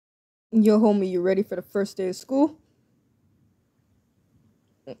Yo, homie, you ready for the first day of school?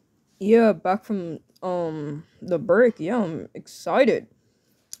 Yeah, back from the break. Yeah, I'm excited.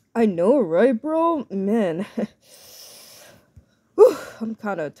 I know, right, bro? Man, Whew, I'm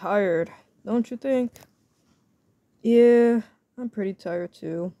kind of tired, don't you think? Yeah, I'm pretty tired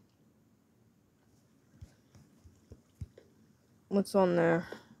too. What's on there?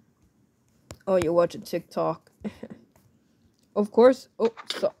 Oh, you're watching TikTok. Of course.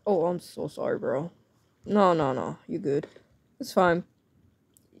 I'm so sorry, bro. No, no, no. You good? It's fine.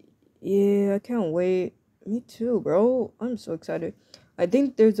 Yeah, I can't wait. Me too, bro. I'm so excited. I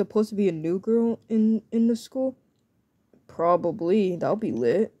think there's supposed to be a new girl in the school. Probably. That'll be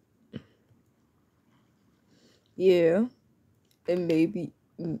lit. Yeah. And maybe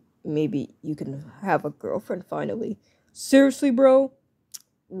you can have a girlfriend finally. Seriously, bro?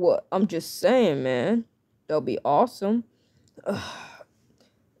 What? I'm just saying, man. That'll be awesome.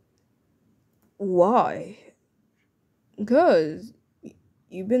 Why? Cuz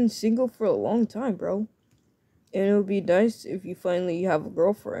you've been single for a long time, bro. And it would be nice if you finally have a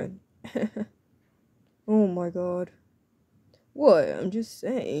girlfriend. Oh my god. What? I'm just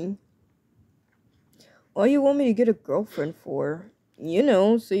saying. Why you want me to get a girlfriend for? So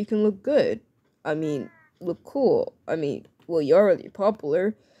you can look good. I mean, look cool. I mean, well, you're already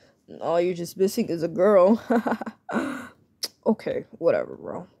popular. All you're just missing is a girl. Okay, whatever,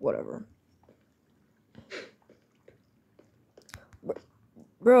 bro. Whatever.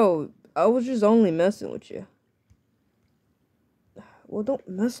 Bro, I was just only messing with you. Well, don't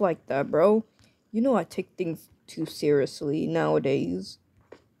mess like that, bro. You know I take things too seriously nowadays.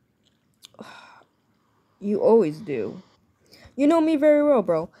 You always do. You know me very well,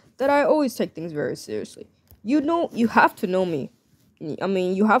 bro. That I always take things very seriously. You have to know me. I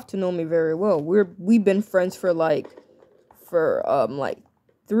mean, you have to know me very well. We've been friends for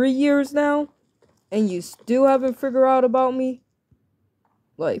 3 years now, and you still haven't figured out about me.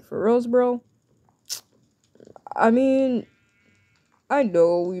 Like for reals, bro. I mean, I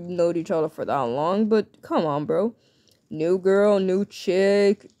know we've known each other for that long, but come on, bro. New girl, new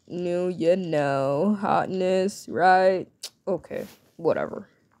chick, new hotness, right? Okay, whatever.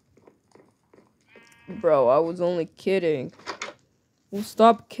 Bro, I was only kidding. Well,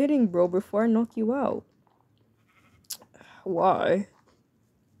 stop kidding, bro, before I knock you out. Why?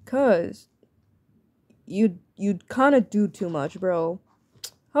 Cause you'd kind of do too much, bro.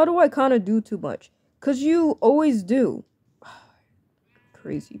 How do I kind of do too much? Cause you always do.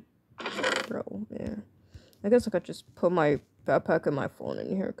 Crazy, bro. Yeah. I guess I could just put my backpack and my phone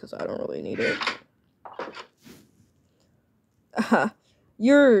in here because I don't really need it.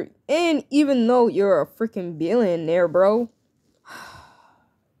 Even though you're a freaking billionaire, bro.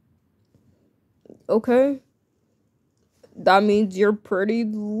 Okay. That means you're pretty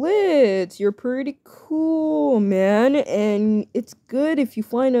lit. You're pretty cool, man. And it's good if you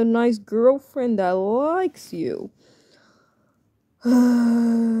find a nice girlfriend that likes you.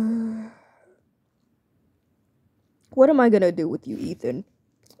 What am I gonna do with you, Ethan?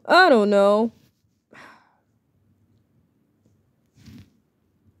 I don't know.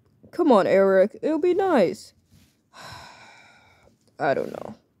 Come on, Eric. It'll be nice. I don't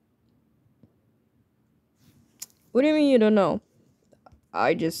know. What do you mean you don't know?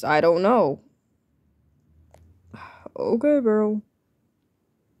 I don't know. Okay, bro.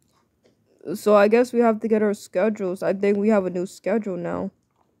 So I guess we have to get our schedules. I think we have a new schedule now.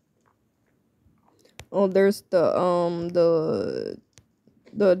 Oh, there's the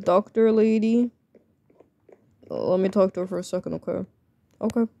doctor lady. Let me talk to her for a second, okay?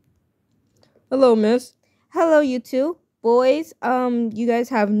 Okay. Hello, miss. Hello, you two boys. You guys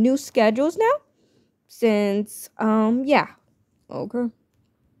have new schedules now? Yeah. Okay.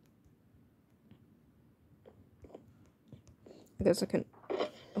 I guess I can.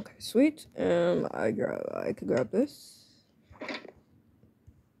 Okay, sweet. I could grab this.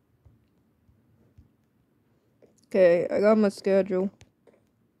 Okay, I got my schedule.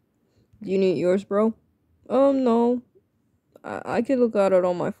 Do you need yours, bro? No. I can look at it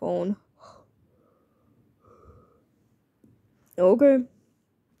on my phone. Okay.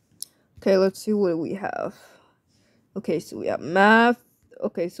 Okay, let's see what we have. Okay, so we have math.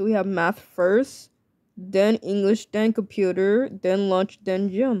 Okay, so we have math first, then English, then computer, then lunch, then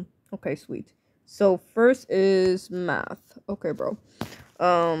gym. Okay, sweet. So first is math. Okay, bro.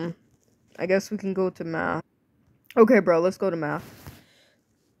 Um, I guess we can go to math. Okay, bro, let's go to math.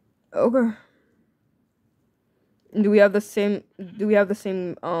 Okay. Do we have the same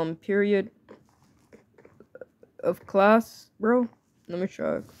period of class, bro? Let me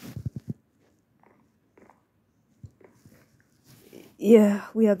check. Yeah,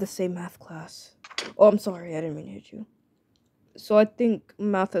 we have the same math class. Oh, I'm sorry, I didn't mean to hit you. So I think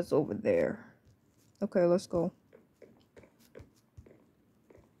math is over there. Okay, let's go.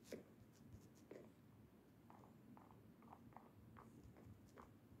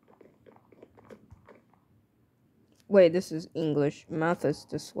 Wait, this is English. Math is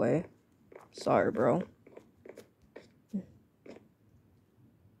this way. Sorry, bro.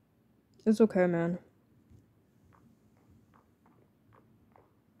 It's okay, man.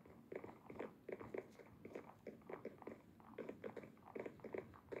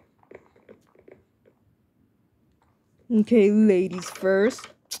 Okay, ladies first.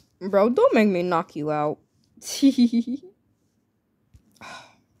 Bro, don't make me knock you out.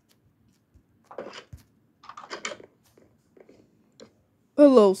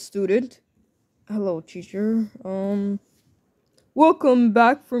 Hello, student. Hello, teacher. Welcome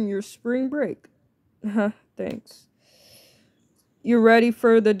back from your spring break. Thanks. You ready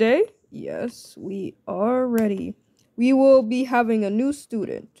for the day? Yes, we are ready. We will be having a new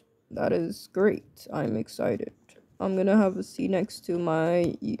student. That is great. I'm excited. I'm gonna have a seat next to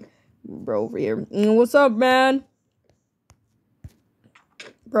my bro over here. What's up, man?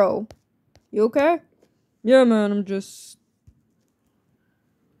 Bro, you okay? Yeah, man,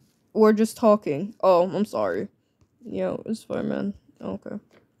 we're just talking. Oh, I'm sorry. Yeah, it's fine, man. Okay.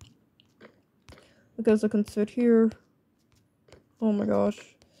 I guess I can sit here. Oh my gosh.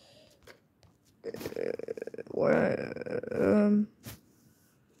 What?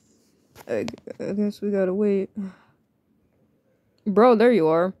 I guess we gotta wait. Bro, there you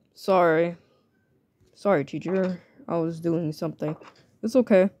are. Sorry. Sorry, teacher. I was doing something. It's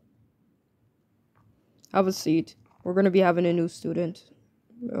okay. Have a seat. We're gonna be having a new student.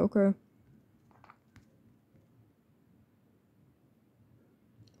 Okay.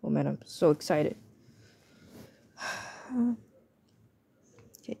 Oh man, I'm so excited.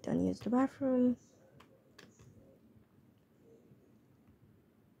 Okay, done use the bathroom.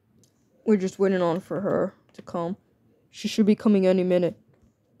 We're just waiting on for her to come. She should be coming any minute.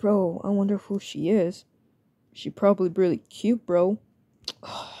 Bro, I wonder who she is. She probably really cute, bro.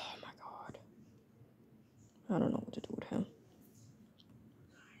 Oh my god. I don't know what to do with him.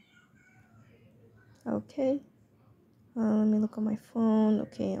 Okay. Let me look on my phone.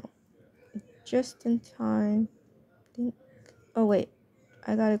 Okay, just in time. Oh wait,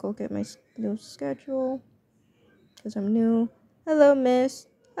 I gotta go get my new schedule because I'm new. Hello, miss.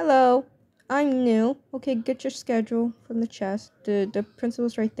 Hello. I'm new. Okay, get your schedule from the chest. The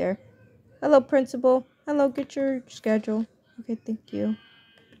principal's right there. Hello, principal. Hello, get your schedule. Okay, thank you.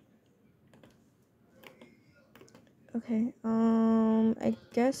 Okay, I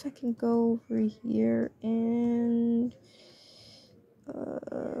guess I can go over here and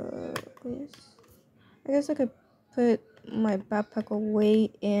yes. I guess I could put my backpack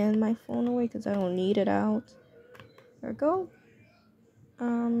away and my phone away because I don't need it out. There we go.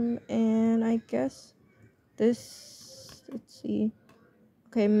 And I guess this, let's see.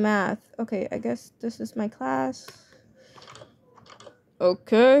 Okay, math. Okay, I guess this is my class.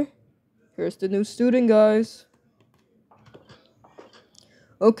 Okay, here's the new student, guys.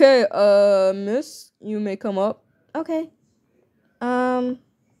 Okay, miss, you may come up. Okay. Oh,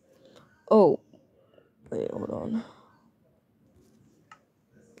 wait, hold on.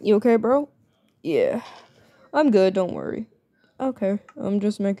 You okay, bro? Yeah, I'm good, don't worry. Okay, I'm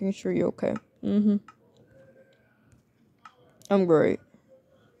just making sure you're okay. I'm great.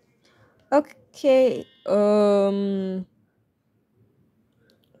 Okay,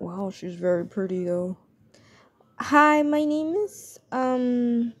 wow, she's very pretty, though. Hi, my name is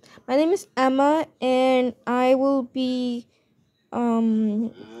Emma, and I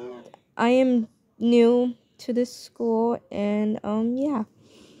am new to this school, and yeah.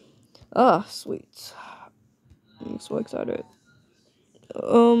 Ah, sweet. I'm so excited.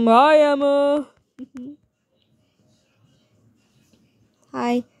 Hi, Emma.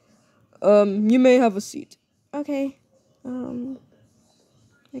 Hi. You may have a seat. Okay. I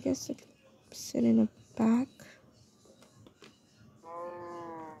guess I could sit in the back.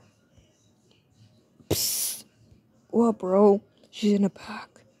 Psst. What, bro? She's in the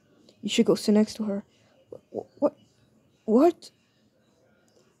back. You should go sit next to her. What? What?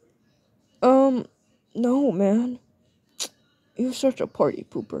 No, man. You're such a party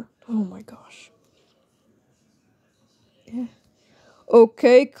pooper. Oh my gosh. Yeah.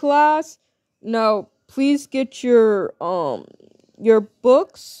 Okay, class. Now, please get your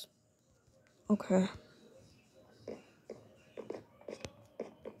books. Okay.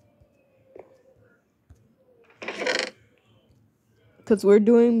 Because we're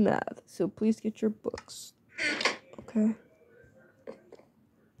doing math, so please get your books. Okay.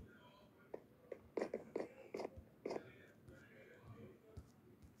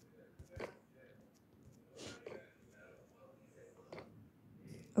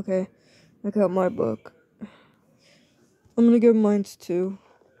 Okay, I got my book. I'm gonna get mine too.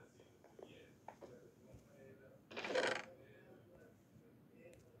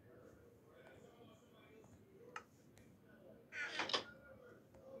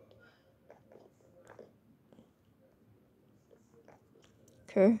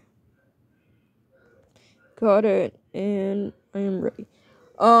 Okay. Got it, and I am ready.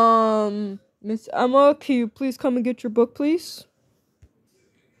 Miss Emma, can you please come and get your book, please?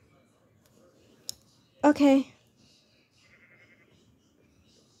 Okay.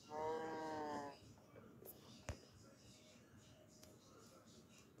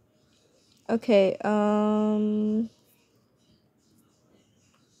 Okay,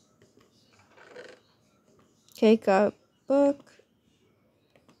 okay, got book.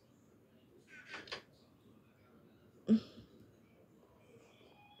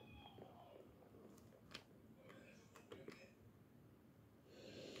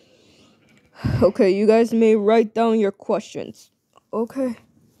 Okay, you guys may write down your questions. Okay,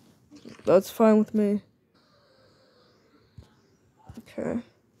 that's fine with me. Okay.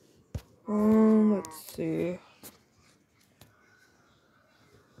 Let's see.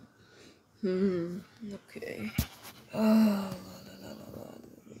 Okay.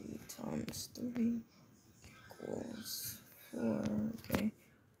 Times 3 equals 4. Okay.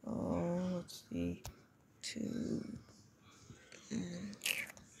 Let's see. 2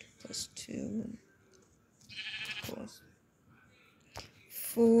 plus 2 equals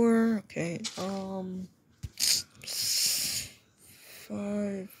 4. Okay.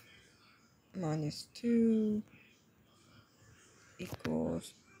 5 minus 2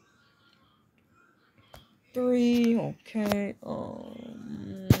 equals 3. Okay.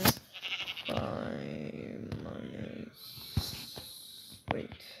 5 minus. Wait.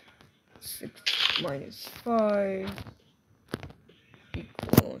 6 minus 5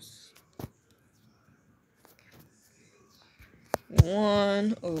 equals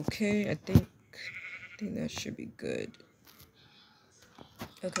 1. Okay, I think that should be good.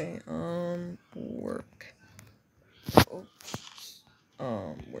 Okay, work. Oops.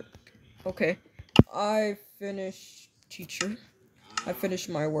 Work. Okay. I finished, teacher. I finished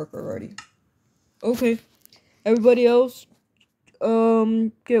my work already. Okay. Everybody else,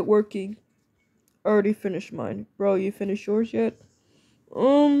 get working. I already finished mine. Bro, you finished yours yet?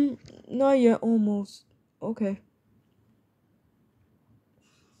 Not yet, almost. Okay.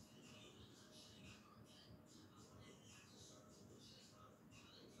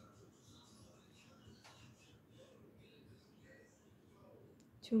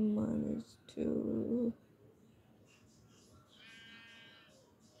 Two minus two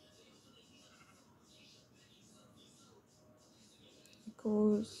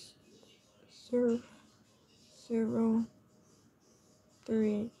equals 0, 0,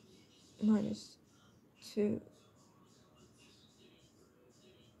 3 minus 2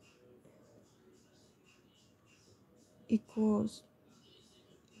 equals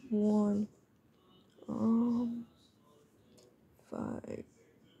 1. 5.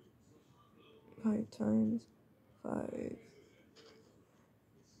 5 times 5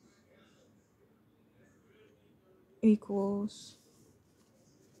 equals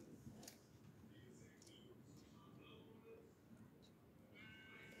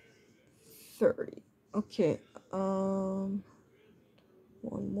 30. Okay,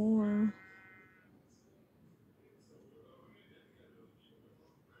 one more.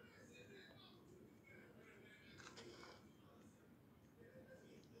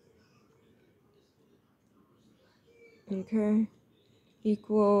 Okay,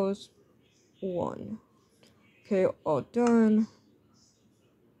 equals 1. Okay, all done.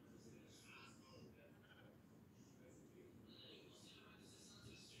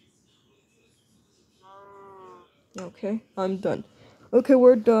 Okay, I'm done. Okay,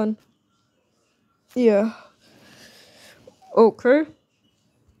 we're done. Yeah. Okay.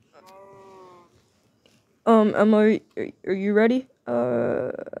 Emma, are you ready?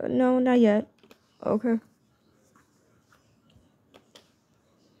 No, not yet. Okay.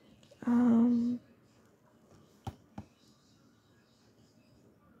 Um,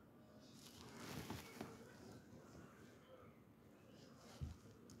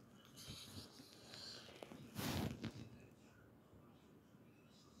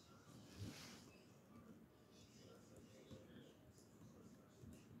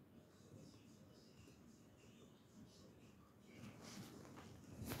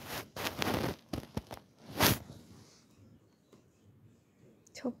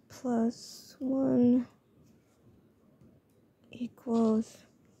 2 plus 1 equals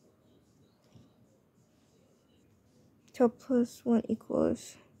 2 plus 1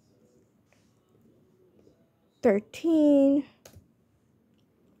 equals 13.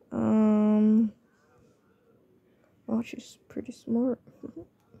 Oh, she's pretty smart.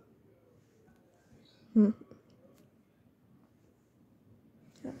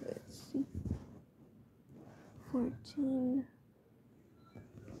 Let's see. 14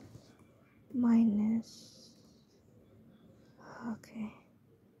 minus. Okay.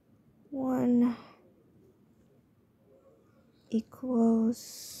 1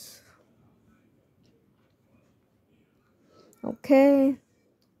 equals. Okay.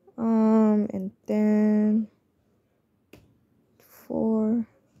 And then 4.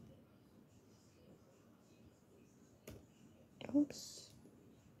 Oops.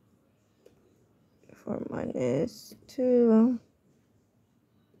 4 minus 2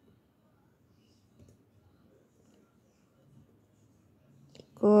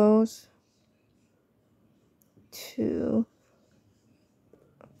 equals 2.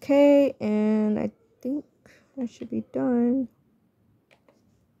 Okay, and I think I should be done.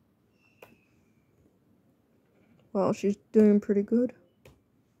 Well, she's doing pretty good.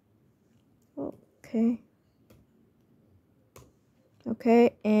 Okay.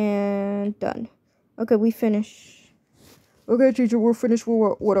 Okay, and done. Okay, we finish. Okay, teacher, we're finished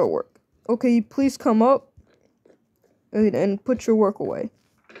with our work. Okay, please come up and put your work away.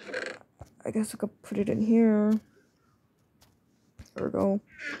 I guess I could put it in here. There we go.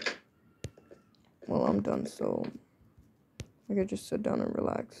 Well, I'm done, so I could just sit down and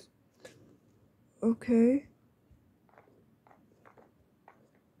relax. Okay.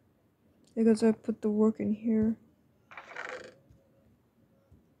 I guess I put the work in here.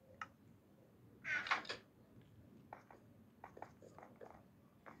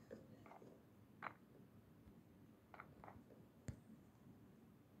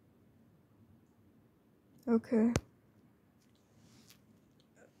 Okay.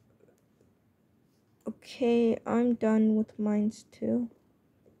 Okay, I'm done with mines too.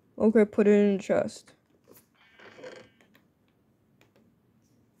 Okay, put it in the chest.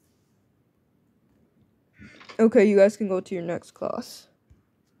 Okay, you guys can go to your next class.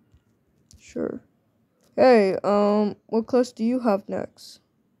 Sure. Hey, what class do you have next?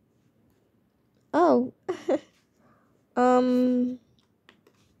 Oh,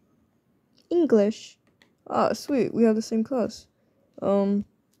 English. Ah, sweet, we have the same class.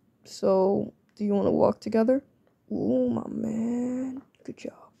 So, do you want to walk together? Ooh, my man. Good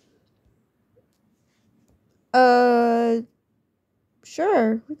job.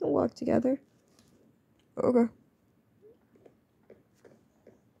 Sure, we can walk together. Okay.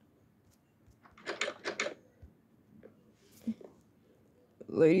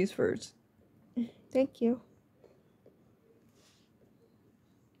 Ladies first. Thank you.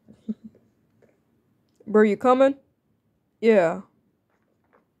 Bro, you coming? Yeah.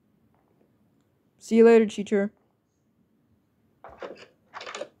 See you later, teacher.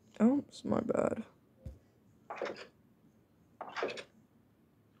 Oh, it's my bad.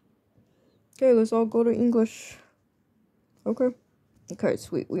 Okay, let's all go to English. Okay. Okay,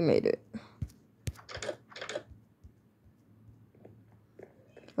 sweet. We made it.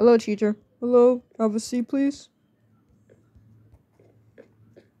 Hello, teacher. Hello. Have a seat, please.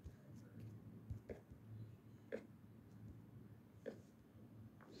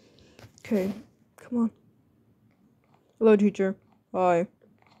 Okay. Come on. Hello, teacher. Hi.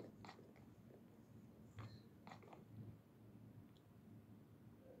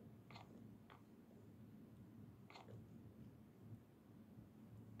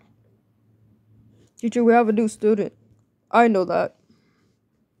 Teacher, we have a new student. I know that.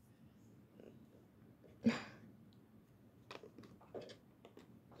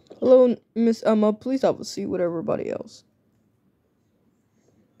 Hello, Miss Emma. Please have a seat with everybody else.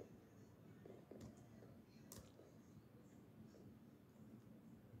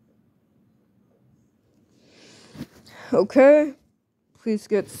 Okay. Please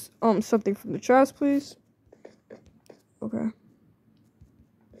get something from the chest, please. Okay.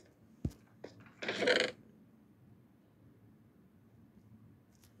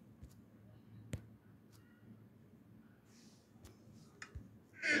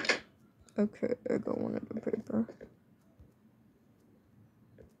 Okay, I got one of the paper.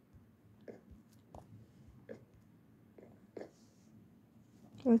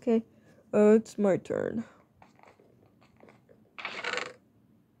 Okay. It's my turn.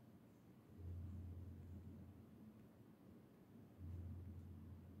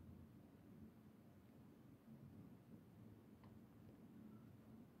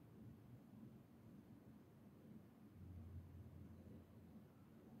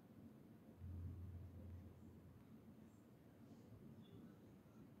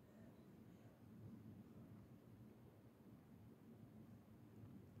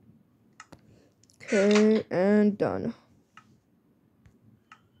 Okay, and done.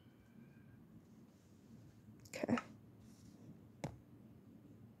 Okay.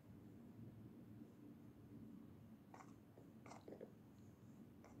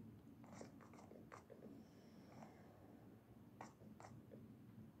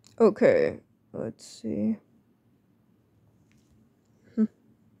 Okay, let's see.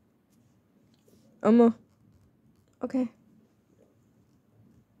 Okay.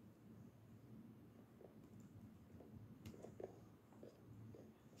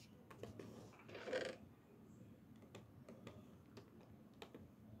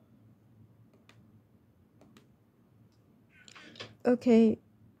 Okay.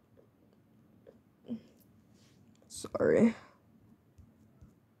 Sorry.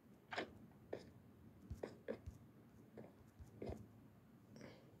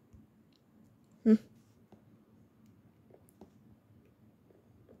 Hmm.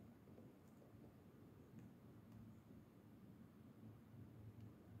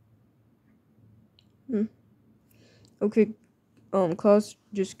 Hmm. Okay, class,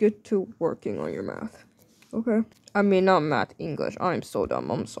 just get to working on your math. Okay. I mean, not math, English. I'm so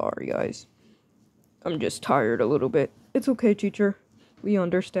dumb. I'm sorry, guys. I'm just tired a little bit. It's okay, teacher. We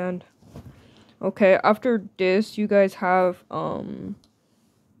understand. Okay, after this, you guys have, you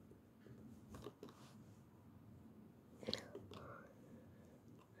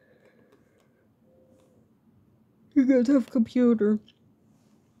guys have computer.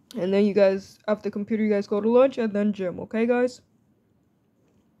 And then you guys, after computer, you guys go to lunch and then gym, okay, guys?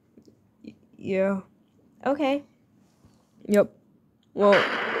 Yeah. Okay. Yep. Well,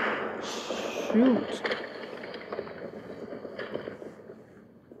 shoot.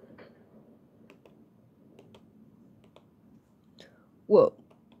 Well,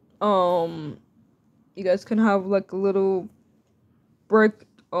 you guys can have like a little break,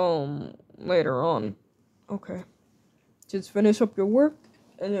 later on. Okay. Just finish up your work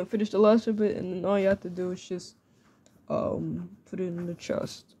and then finish the last of it, and then all you have to do is just, put it in the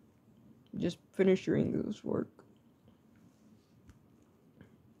chest. Just finish your English work.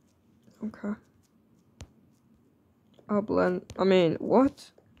 Okay.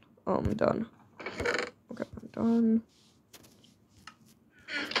 What? I'm done. Okay, I'm done.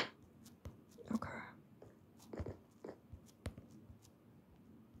 Okay.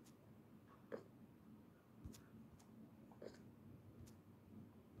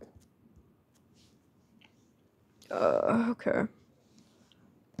 Okay.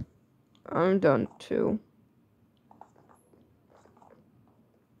 I'm done too.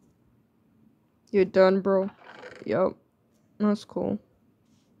 You done, bro? Yep. That's cool.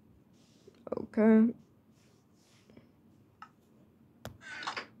 Okay.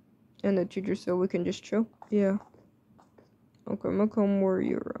 And the teacher said we can just chill? Yeah. Okay, I'm gonna come where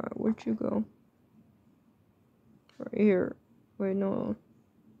you're at. Where'd you go? Right here. Wait, no.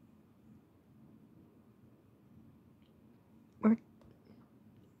 What?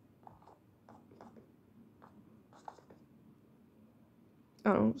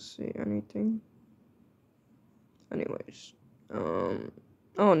 I don't see anything. Anyways.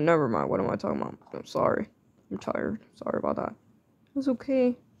 Oh, never mind. What am I talking about? I'm sorry. I'm tired. Sorry about that. It's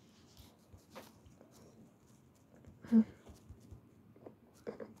okay.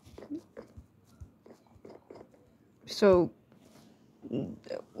 So,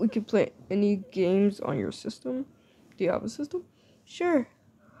 we could play any games on your system? Do you have a system? Sure.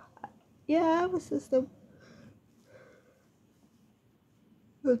 Yeah, I have a system.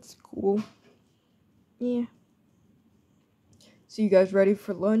 That's cool. Yeah. So you guys ready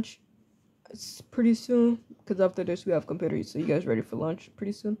for lunch? It's pretty soon. Because after this we have computers. So you guys ready for lunch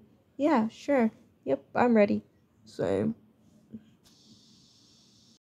pretty soon? Yeah, sure. Yep, I'm ready. Same.